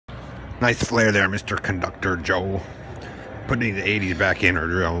Nice flair there, Mr. Conductor Joe. Putting the 80s back in, or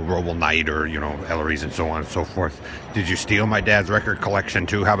Roble Knight, or Ellery's and so on and so forth. Did you steal my dad's record collection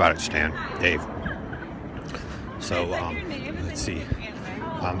too? How about it, Stan? Dave. So let's see.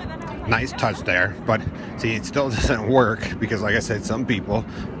 Nice touch there, but see, it still doesn't work because, like I said, some people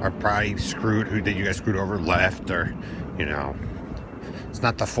are probably screwed. Who did you guys screwed over left, or it's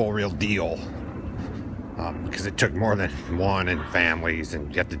not the full real deal. Because it took more than one, and families,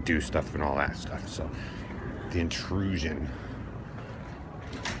 and you have to do stuff and all that stuff. So the intrusion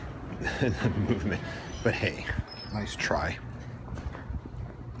and the movement. But hey, nice try.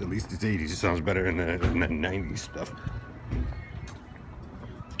 At least it's 80s. It sounds better than the 90s stuff.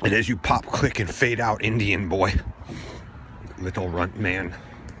 And as you pop, click, and fade out, Indian boy, little runt man,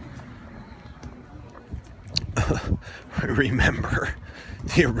 remember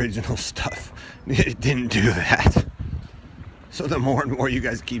the original stuff. It didn't do that. So the more and more you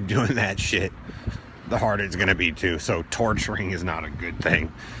guys keep doing that shit, the harder it's gonna be too. So torturing is not a good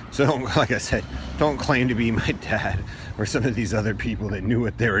thing. So like I said, don't claim to be my dad or some of these other people that knew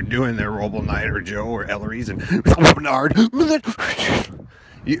what they were doing. They're Roble Knight or Joe or Ellery's and Bernard.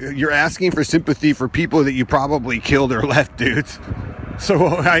 You're asking for sympathy for people that you probably killed or left, dudes. So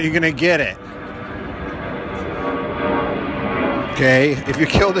how are you gonna get it? Okay, if you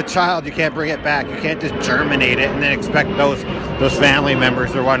killed a child, you can't bring it back. You can't just germinate it and then expect those family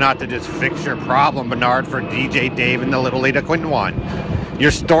members or whatnot to just fix your problem, Bernard, for DJ Dave and the Little Lita Quinwan.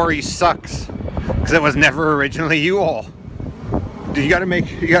 Your story sucks because it was never originally you all. You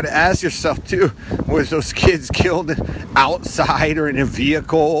gotta ask yourself too, was those kids killed outside or in a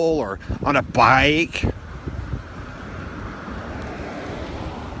vehicle or on a bike?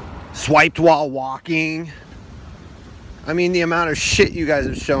 Swiped while walking? I mean, the amount of shit you guys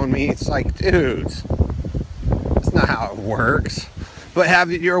have shown me, it's like, dudes, that's not how it works. But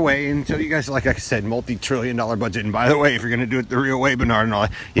have it your way until you guys, like I said, multi-trillion-dollar budget. And by the way, if you're going to do it the real way, Bernard and all,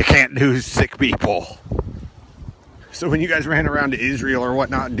 you can't do sick people. So when you guys ran around to Israel or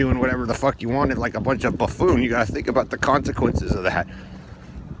whatnot doing whatever the fuck you wanted like a bunch of buffoon, you got to think about the consequences of that.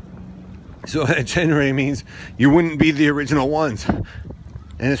 So that generally means you wouldn't be the original ones.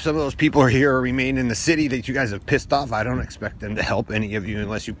 And if some of those people are here or remain in the city that you guys have pissed off, I don't expect them to help any of you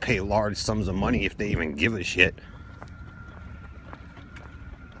unless you pay large sums of money, if they even give a shit.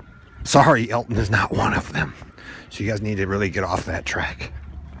 Sorry, Elton is not one of them. So you guys need to really get off that track.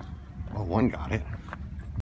 Well, one got it.